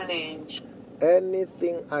challenge.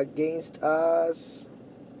 Anything against us,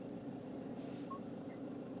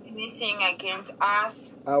 Anything against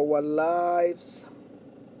us, our lives,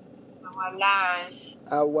 our lives,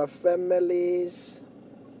 our families,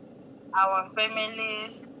 our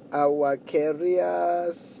families, our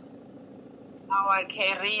careers, our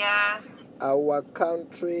careers, our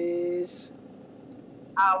countries,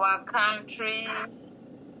 our countries,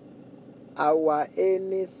 our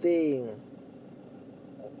anything.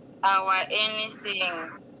 our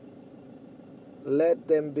anything. Let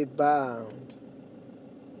them be bound.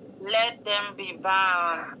 Let them be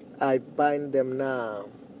bound. I bind them now.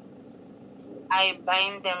 I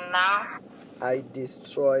bind them now. I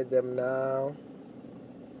destroy them now.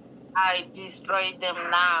 I destroy them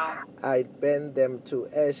now. I burn them to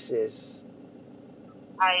ashes.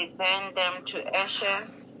 I burn them to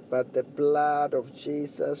ashes. But the blood of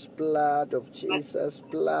Jesus, blood of Jesus,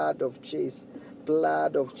 blood of Jesus,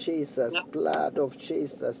 blood of Jesus, blood of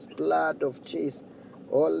Jesus, blood of Jesus,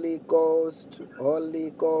 Holy Ghost, Holy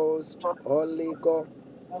Ghost, Holy Ghost,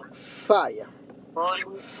 fire,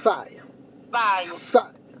 Holy fire, fire,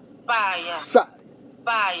 fire, fire, fire,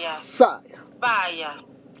 fire, fire. fire.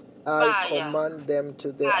 I Fire. command them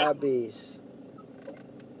to the Fire. abyss.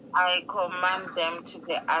 I command them to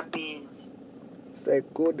the abyss. Say,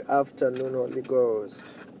 good afternoon, Holy Ghost.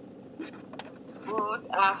 Good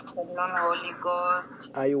afternoon, Holy Ghost.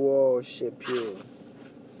 I worship you.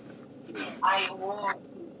 I worship.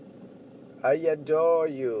 I adore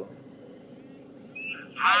you.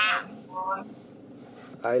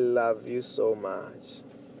 I love you so much.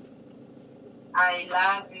 I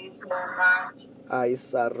love you so much. I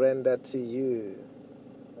surrender to you.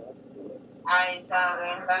 I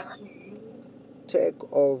surrender to you.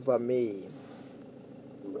 Take over me.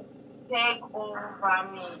 Take over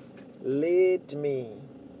me. Lead me.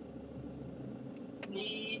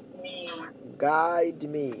 Lead me. Guide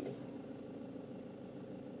me.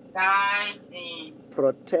 Guide me.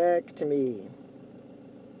 Protect me.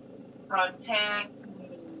 Protect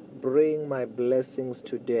me. Bring my blessings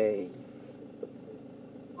today.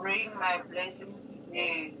 Bring my blessings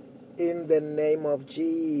today. In the name of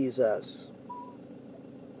Jesus.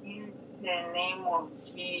 In the name of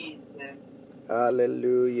Jesus.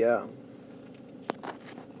 Hallelujah.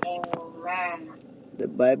 Amen. The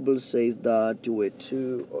Bible says that where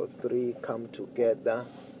two or three come together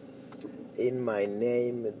in my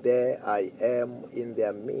name, there I am in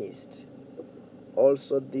their midst.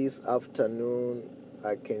 Also this afternoon,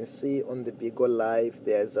 I can see on the Bigo Live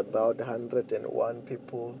there's about 101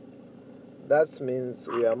 people. That means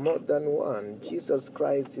we are more than one. Jesus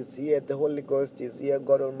Christ is here, the Holy Ghost is here,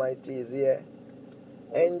 God Almighty is here.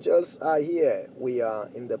 Angels are here. We are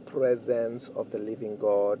in the presence of the living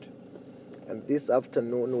God. And this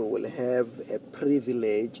afternoon we will have a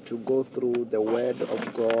privilege to go through the Word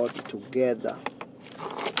of God together.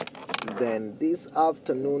 Then this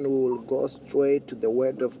afternoon we will go straight to the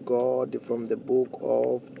Word of God from the book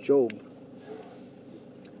of Job.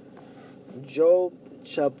 Job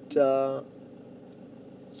chapter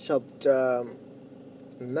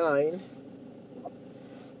 9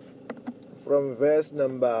 from verse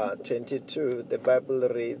number 22, the Bible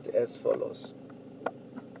reads as follows.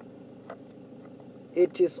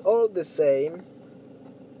 It is all the same.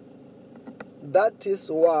 That is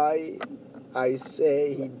why I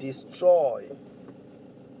say he destroyed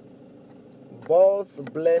both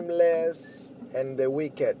blameless and the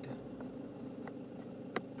wicked.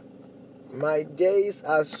 My days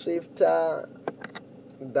are swifter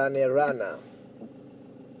than a runner.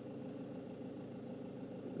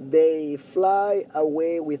 They fly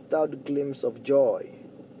away without glimpse of joy.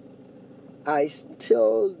 I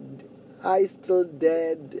still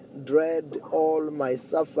dread all my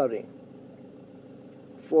suffering,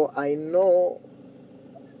 for I know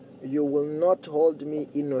you will not hold me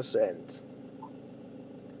innocent.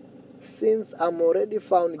 Since I'm already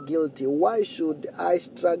found guilty, why should I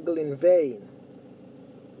struggle in vain?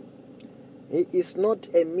 He is not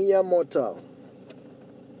a mere mortal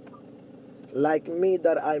like me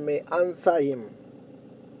that I may answer him,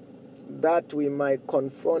 that we might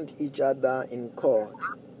confront each other in court.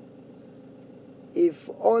 If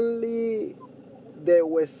only there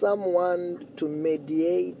were someone to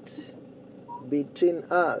mediate between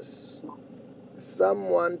us,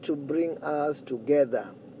 someone to bring us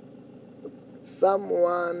together,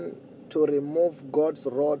 someone to remove God's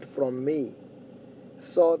rod from me,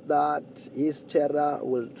 so that his terror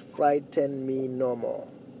will frighten me no more.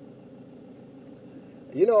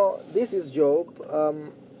 You know, this is Job.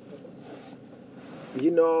 You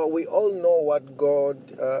know, we all know what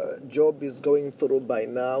Job is going through by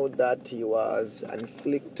now, that he was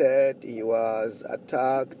afflicted, he was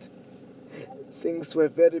attacked. Things were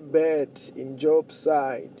very bad in Job's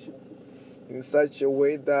side, in such a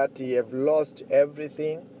way that he have lost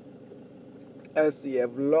everything. As he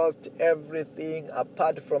have lost everything,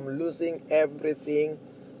 apart from losing everything,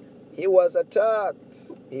 he was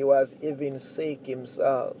attacked. He was even sick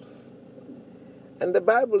himself. And the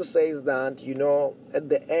Bible says that, you know, at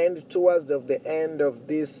the end, towards the end of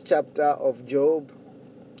this chapter of Job,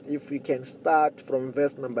 if we can start from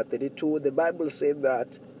verse number 32, the Bible said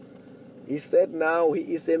that he said now he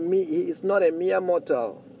is not a mere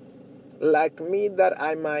mortal like me, that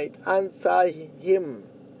I might answer him,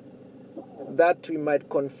 that we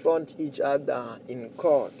might confront each other in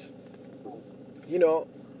court. You know,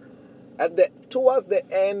 towards the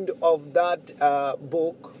end of that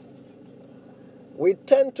book, we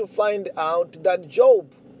tend to find out that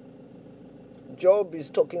Job is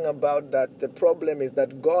talking about that the problem is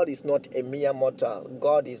that God is not a mere mortal.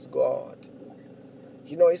 God is God.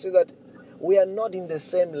 You know, he said that we are not in the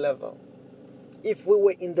same level. If we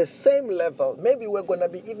were in the same level, maybe we're going to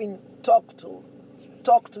be even talk to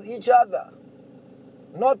each other.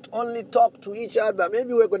 Not only talk to each other,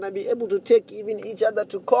 maybe we're going to be able to take even each other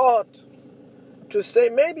to court, to say,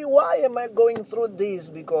 maybe why am I going through this?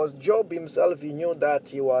 Because Job himself, he knew that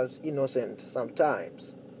he was innocent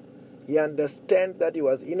sometimes. He understands that he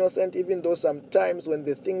was innocent, even though sometimes when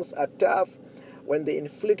the things are tough, when the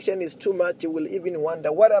infliction is too much, he will even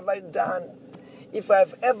wonder, what have I done? If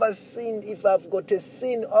I've ever sinned, if I've got a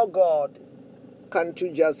sin, oh God, can't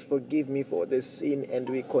you just forgive me for the sin? And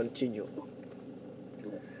we continue.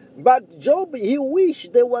 But Job, he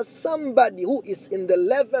wished there was somebody who is in the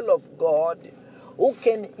level of God, who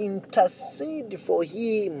can intercede for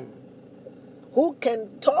him, who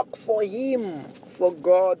can talk for him, for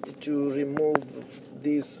God to remove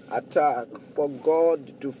this attack, for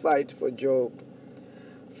God to fight for Job,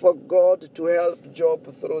 for God to help Job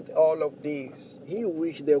through all of this. He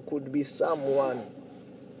wished there could be someone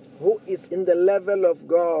who is in the level of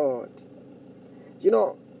God. You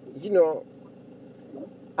know,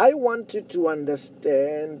 I want you to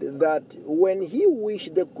understand that when he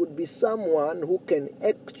wished there could be someone who can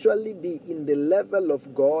actually be in the level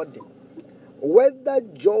of God, whether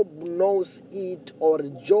Job knows it or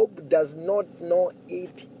Job does not know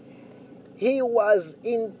it, he was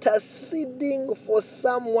interceding for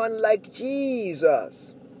someone like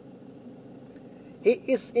Jesus. He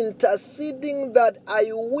is interceding that I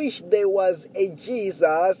wish there was a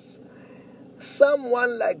Jesus,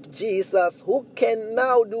 someone like Jesus who can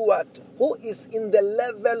now do what? Who is in the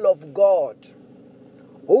level of God,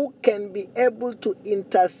 who can be able to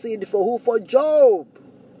intercede for who? For Job.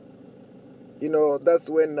 You know, that's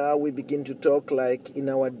when now we begin to talk like in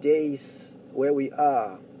our days where we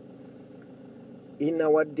are. In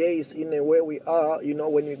our days, where we are, you know,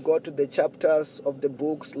 when we go to the chapters of the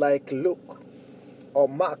books like Luke or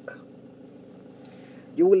Mark,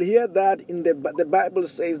 you will hear that the Bible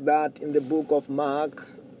says that in the book of Mark,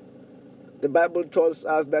 the Bible tells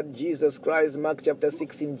us that Jesus Christ, Mark chapter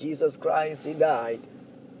 16, Jesus Christ, he died.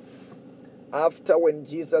 After when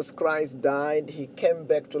Jesus Christ died, he came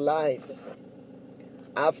back to life.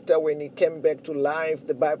 After when he came back to life,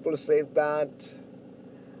 the Bible says that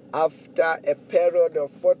after a period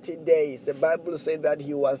of 40 days, the Bible said that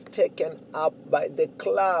he was taken up by the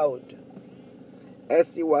cloud.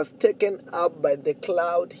 As he was taken up by the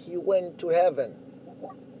cloud, he went to heaven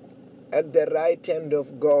at the right hand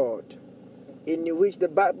of God, in which the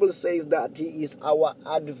Bible says that he is our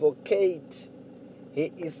advocate.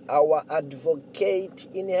 He is our advocate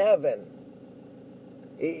in heaven.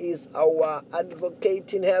 He is our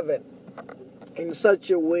advocate in heaven in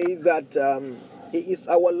such a way that he is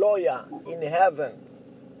our lawyer in heaven.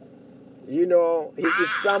 You know, he is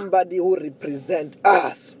somebody who represents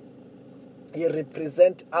us. He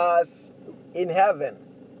represents us in heaven.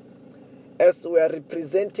 As we are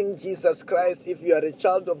representing Jesus Christ, if you are a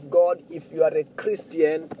child of God, if you are a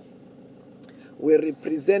Christian, we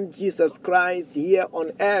represent Jesus Christ here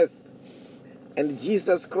on earth. And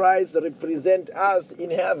Jesus Christ represents us in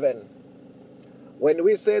heaven. When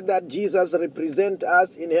we say that Jesus represents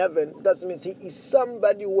us in heaven, that means he is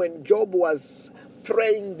somebody. When Job was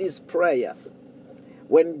praying this prayer,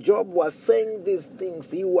 when Job was saying these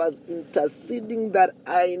things, he was interceding that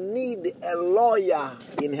I need a lawyer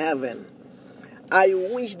in heaven. I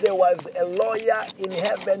wish there was a lawyer in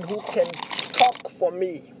heaven who can talk for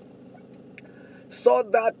me, so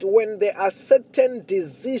that when there are certain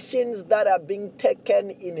decisions that are being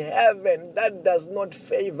taken in heaven that does not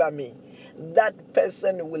favor me, that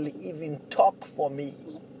person will even talk for me.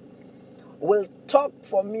 Will talk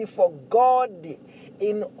for me for God,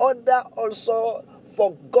 in order also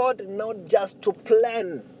for God not just to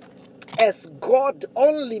plan as God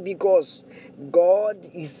only, because God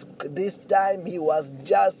is, this time he was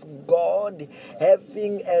just God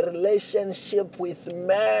having a relationship with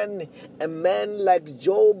man, a man like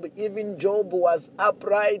Job. Even Job was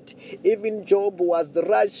upright, even Job was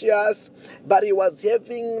righteous, but he was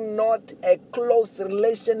having not a close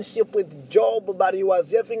relationship with Job, but he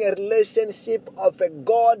was having a relationship of a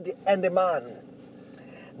God and a man.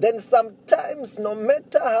 Then sometimes, no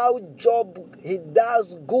matter how Job, he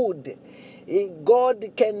does good, God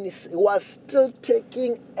was still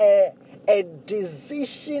taking a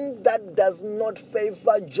decision that does not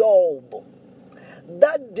favor Job.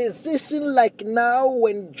 That decision, like now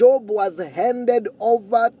when Job was handed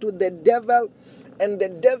over to the devil, and the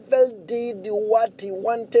devil did what he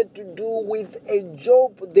wanted to do with a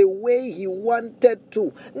Job the way he wanted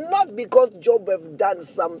to, not because Job have done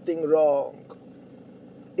something wrong.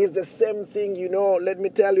 It's the same thing, let me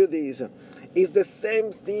tell you this. It's the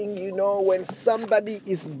same thing, when somebody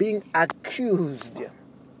is being accused.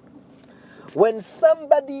 When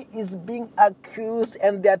somebody is being accused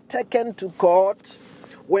and they're taken to court,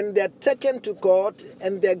 when they're taken to court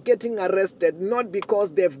and they're getting arrested, not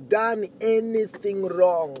because they've done anything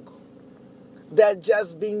wrong. They're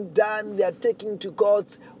just being done, they're taken to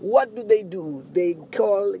court. What do? They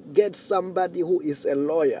get somebody who is a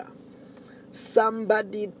lawyer.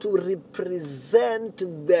 Somebody to represent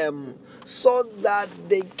them so that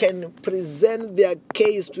they can present their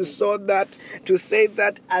case to say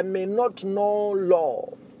that I may not know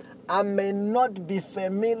law, I may not be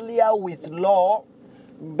familiar with law,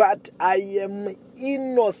 but I am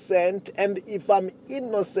innocent, and if I'm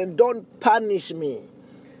innocent, don't punish me.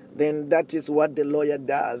 Then that is what the lawyer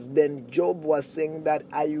does. Then Job was saying that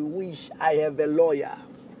I wish I have a lawyer.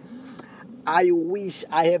 I wish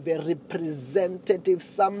I have a representative,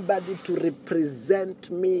 somebody to represent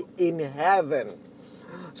me in heaven,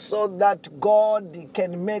 so that God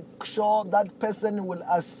can make sure that person will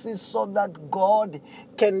assist, so that God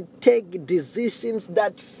can take decisions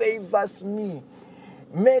that favors me,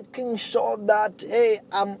 making sure that, hey,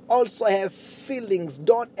 I'm also have feelings.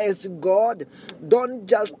 Don't, as God, don't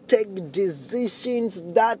just take decisions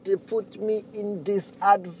that put me in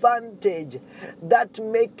disadvantage, that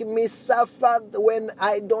make me suffer when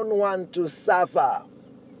I don't want to suffer.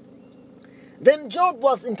 Then Job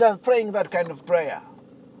was praying that kind of prayer.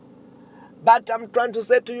 But I'm trying to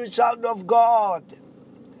say to you, child of God,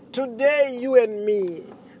 today you and me,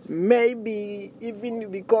 maybe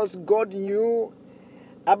even because God knew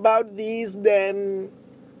about this, then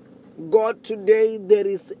God, today there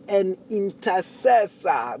is an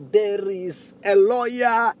intercessor, there is a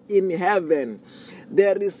lawyer in heaven,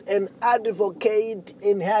 there is an advocate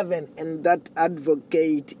in heaven, and that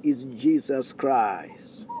advocate is Jesus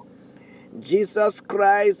Christ. Jesus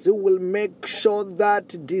Christ, who will make sure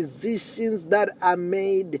that decisions that are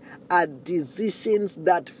made are decisions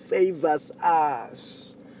that favors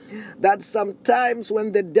us. That sometimes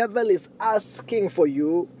when the devil is asking for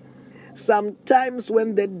you, sometimes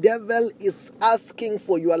when the devil is asking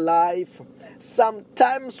for your life,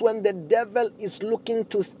 sometimes when the devil is looking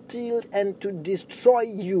to steal and to destroy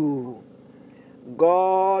you,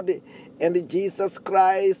 God and Jesus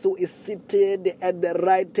Christ, who is seated at the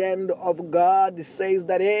right hand of God, says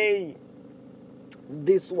that, hey,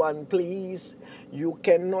 this one, please, you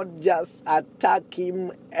cannot just attack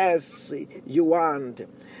him as you want.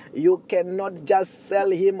 You cannot just sell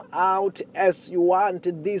him out as you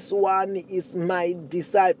want. This one is my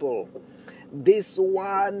disciple. This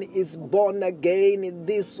one is born again.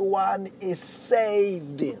 This one is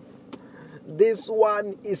saved. This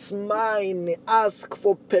one is mine. Ask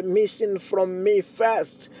for permission from me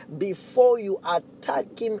first before you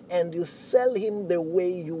attack him and you sell him the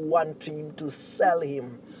way you want him to sell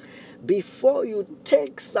him. Before you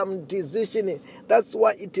take some decision, that's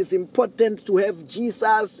why it is important to have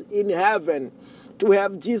Jesus in heaven, to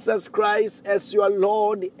have Jesus Christ as your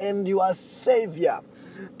Lord and your Savior,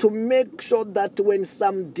 to make sure that when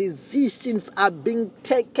some decisions are being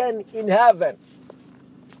taken in heaven,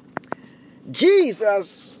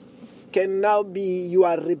 Jesus can now be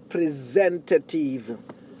your representative,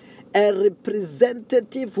 a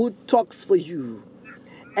representative who talks for you,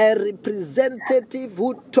 a representative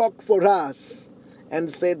who talk for us and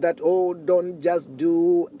say that, oh, don't just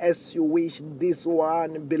do as you wish, this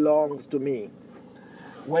one belongs to me.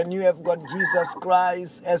 When you have got Jesus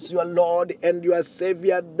Christ as your Lord and your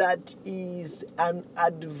Savior, that is an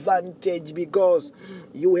advantage, because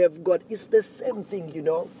you have got, it's the same thing,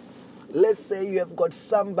 Let's say you have got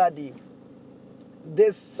somebody.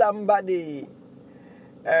 This somebody,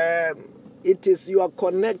 it is you are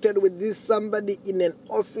connected with this somebody in an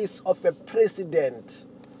office of a president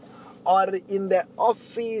or in the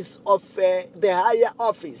office of the higher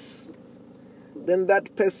office. Then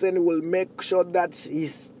that person will make sure that he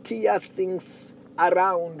steer things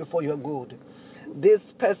around for your good.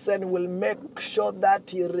 This person will make sure that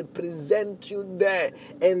he represents you there.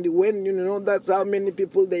 And when you know, that's how many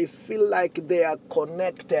people, they feel like they are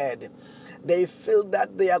connected. They feel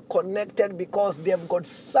that they are connected because they have got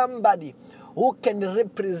somebody who can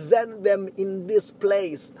represent them in this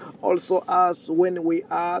place. Also us, when we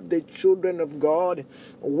are the children of God,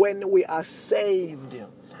 when we are saved,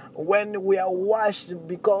 when we are washed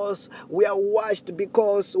because we are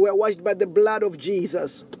washed by the blood of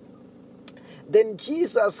Jesus, then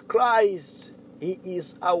Jesus Christ, he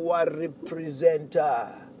is our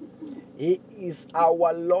representative. He is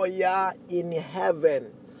our lawyer in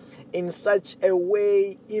heaven. In such a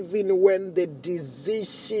way, even when the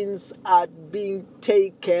decisions are being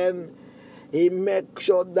taken, he makes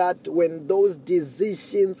sure that when those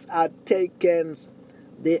decisions are taken,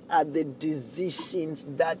 they are the decisions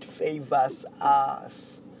that favors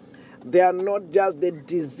us. They are not just the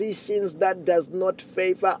decisions that does not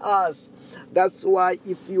favor us. That's why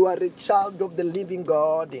if you are a child of the living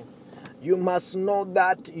God, you must know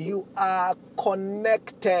that you are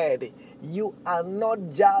connected. You are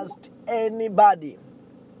not just anybody.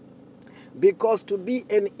 Because to be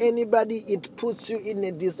an anybody, it puts you in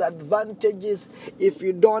a disadvantages if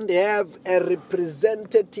you don't have a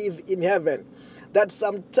representative in heaven. That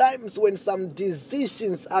sometimes when some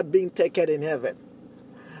decisions are being taken in heaven,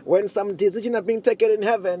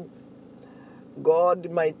 God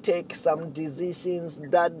might take some decisions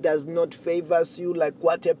that does not favor you, like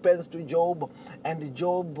what happens to Job, and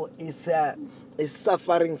Job is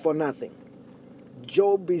suffering for nothing.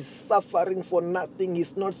 Job is suffering for nothing.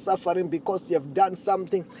 He's not suffering because you have done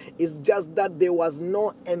something. It's just that there was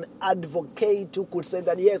no an advocate who could say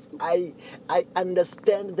that, yes, I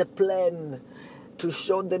understand the plan to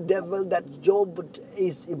show the devil that Job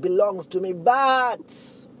belongs to me, but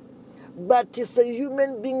he's a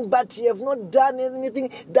human being, but he have not done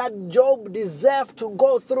anything that Job deserved to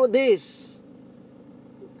go through this.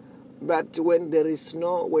 But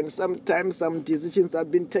when sometimes some decisions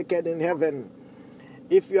have been taken in heaven,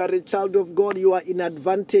 if you are a child of God, you are in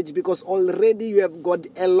advantage because already you have got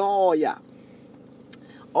a lawyer.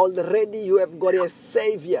 Already you have got a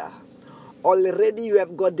savior. Already you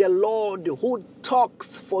have got the Lord who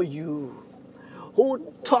talks for you.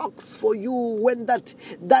 Who talks for you when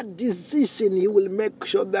that decision, he will make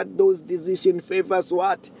sure that those decisions favors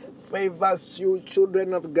what? Favors you,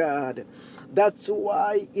 children of God. That's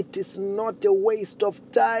why it is not a waste of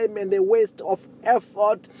time and a waste of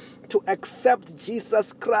effort to accept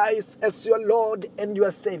Jesus Christ as your Lord and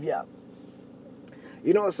your Savior.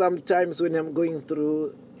 You know, sometimes when I'm going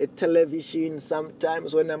through a television,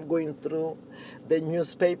 sometimes when I'm going through the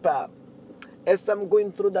newspaper, as I'm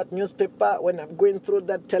going through that newspaper, when I'm going through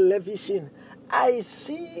that television, I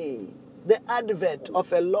see the advert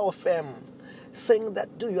of a law firm saying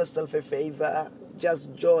that do yourself a favor,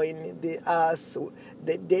 just join us.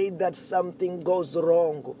 The day that something goes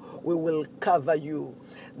wrong, we will cover you.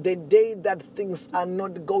 The day that things are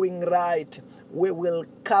not going right, we will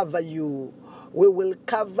cover you. We will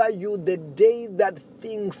cover you the day that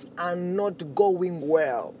things are not going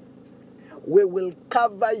well. We will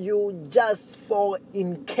cover you just for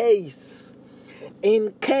in case.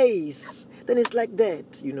 In case. Then it's like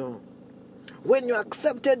that, you know. When you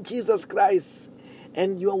accepted Jesus Christ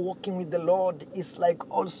and you are walking with the Lord, it's like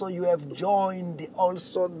also you have joined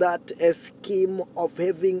also that a scheme of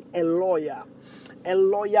having a lawyer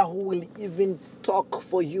who will even talk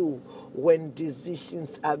for you when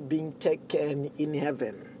decisions are being taken in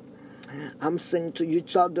heaven. I'm saying to you,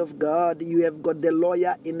 child of God, you have got the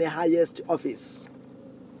lawyer in the highest office.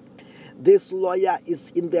 This lawyer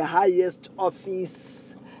is in the highest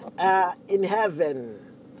office in heaven.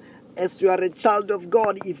 As you are a child of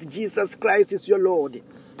God, if Jesus Christ is your Lord,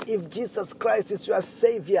 if Jesus Christ is your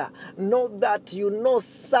Savior, know that you know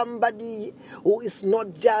somebody who is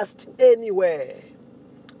not just anywhere.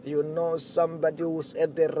 You know somebody who's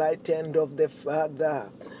at the right hand of the Father.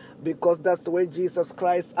 Because that's where Jesus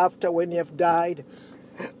Christ, after when he have died,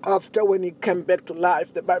 after when he came back to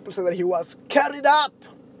life, the Bible says that he was carried up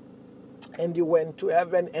and he went to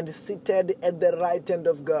heaven and seated at the right hand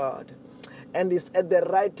of God. And is at the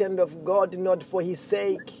right hand of God not for his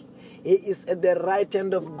sake. He is at the right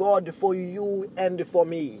hand of God for you and for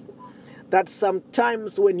me. That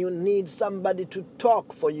sometimes when you need somebody to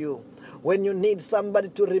talk for you, When you need somebody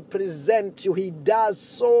to represent you, he does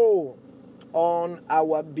so on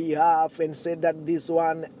our behalf and say that this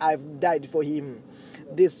one, I've died for him.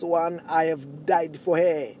 This one, I have died for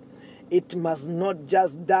her. It must not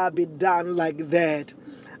just be done like that.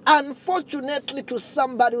 Unfortunately, to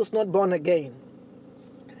somebody who's not born again,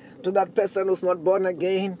 to that person who's not born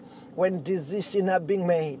again, when decisions are being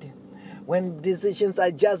made, when decisions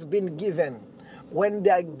are just being given, when they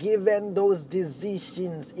are given those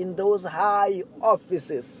decisions in those high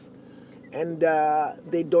offices, and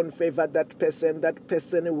they don't favor that person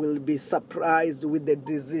will be surprised with the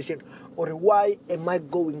decision. Or why am I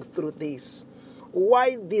going through this?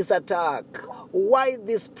 Why this attack? Why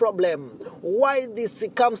this problem? Why these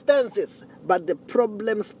circumstances? But the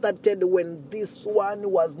problem started when this one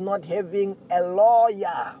was not having a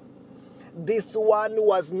lawyer. This one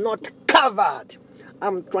was not covered.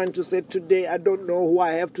 I'm trying to say today, I don't know who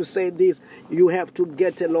I have to say this. You have to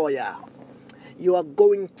get a lawyer. You are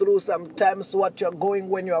going through sometimes what you're going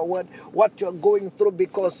through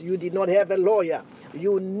because you did not have a lawyer.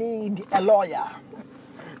 You need a lawyer.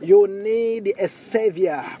 You need a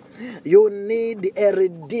savior. You need a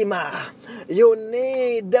redeemer. You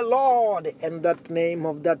need the Lord. And that name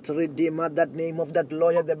of that redeemer, that name of that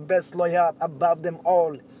lawyer, the best lawyer above them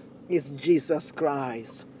all is Jesus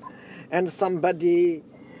Christ. And somebody,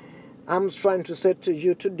 I'm trying to say to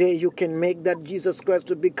you today, you can make that Jesus Christ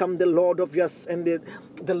to become the Lord of your and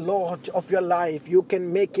the Lord of your life. You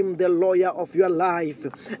can make him the lawyer of your life.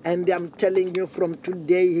 And I'm telling you, from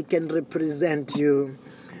today, he can represent you.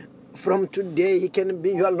 From today, he can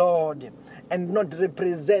be your Lord, and not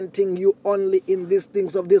representing you only in these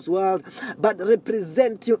things of this world, but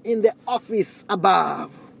represent you in the office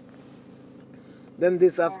above. Then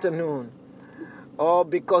this afternoon,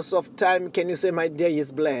 because of time, can you say, my day is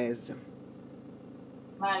blessed?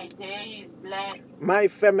 My day is blessed. My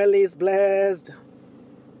family is blessed.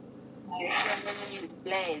 My family is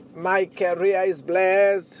blessed. My career is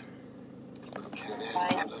blessed. My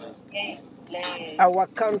career is blessed. Our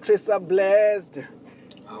countries are blessed.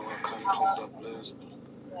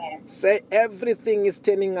 Say, everything is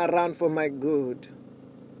turning around for my good.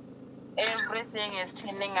 Everything is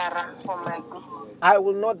turning around for my good. I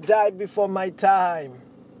will not die before my time.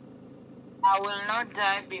 I will not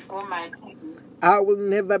die before my time. I will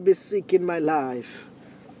never be sick in my life.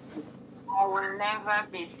 I will never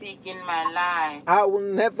be sick in my life. I will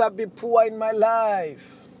never be poor in my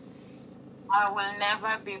life. I will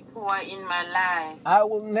never be poor in my life. I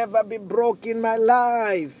will never be broke in my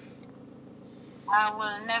life. I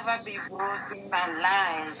will never be broke in my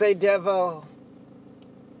life. Say, devil,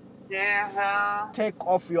 devil, take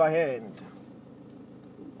off your hand.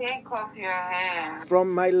 Take off your hand.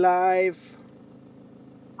 From my life.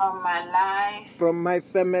 From my life. From my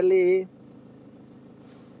family.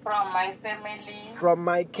 From my family. From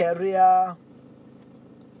my career.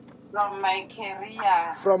 From my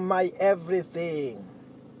career. From my everything.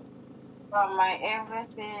 From my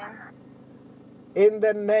everything. In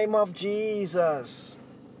the name of Jesus.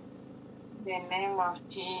 In the name of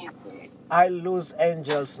Jesus. I lose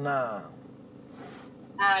angels now.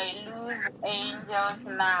 I lose angels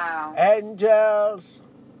now. Angels.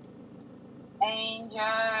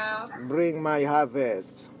 Angels. Bring my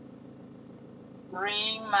harvest.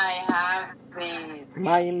 Bring my harvest.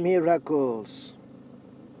 My miracles.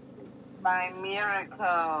 My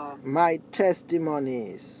miracles. My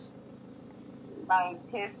testimonies. My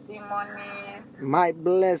testimonies. My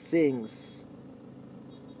blessings.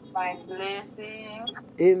 My blessings.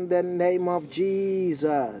 In the name of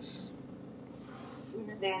Jesus.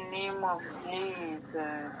 In the name of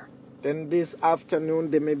Jesus. Then this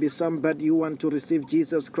afternoon, there may be somebody you want to receive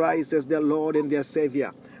Jesus Christ as their Lord and their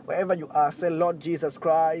Savior. Wherever you are, say, Lord Jesus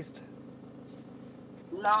Christ.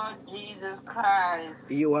 Lord Jesus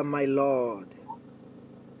Christ. You are my Lord.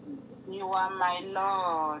 You are my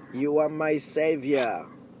Lord. You are my Savior.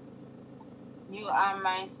 You are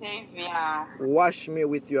my Savior. Wash me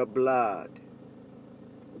with your blood.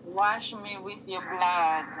 Wash me with your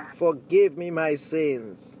blood. Forgive me my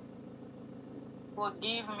sins.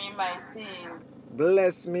 Forgive me my sins.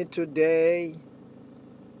 Bless me today.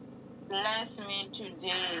 Bless me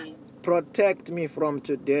today. Protect me from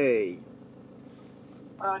today.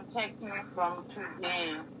 Protect me from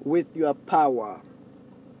today. With your power.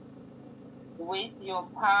 With your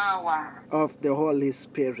power. Of the Holy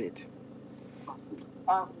Spirit.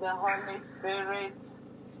 Of the Holy Spirit.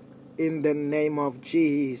 In the name of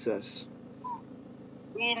Jesus.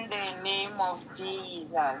 In the name of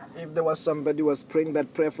Jesus. If there was somebody who was praying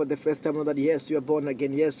that prayer for the first time, know that yes, you are born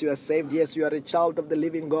again. Yes, you are saved. Yes, you are a child of the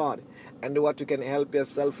living God. And what you can help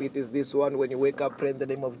yourself with is this one. When you wake up, pray in the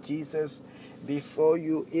name of Jesus. Before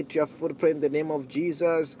you eat your food, pray in the name of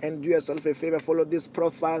Jesus. And do yourself a favor, follow this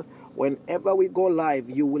profile. Whenever we go live,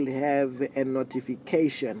 you will have a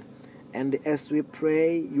notification. And as we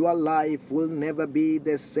pray, your life will never be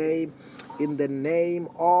the same, in the name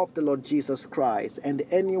of the Lord Jesus Christ. And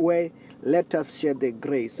anyway, let us share the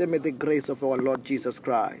grace. Say, may the grace of our Lord Jesus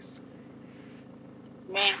Christ,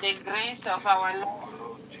 May the grace of our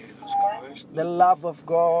Lord Jesus Christ, the love of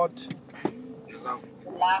God,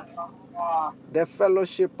 the love of God, the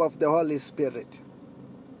fellowship of the Holy Spirit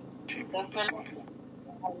the fellowship of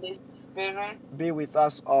the Holy Spirit be with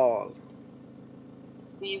us all.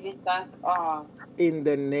 be with us all. In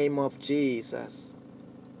the name of Jesus.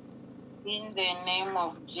 In the name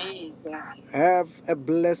of Jesus. Have a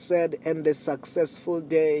blessed and a successful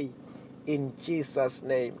day in Jesus'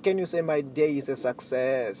 name. Can you say, my day is a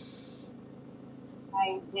success?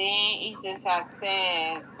 My day is a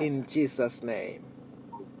success. In Jesus' name.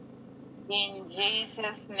 In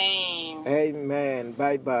Jesus' name. Amen.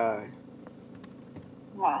 Bye-bye.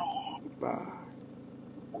 Bye. Bye.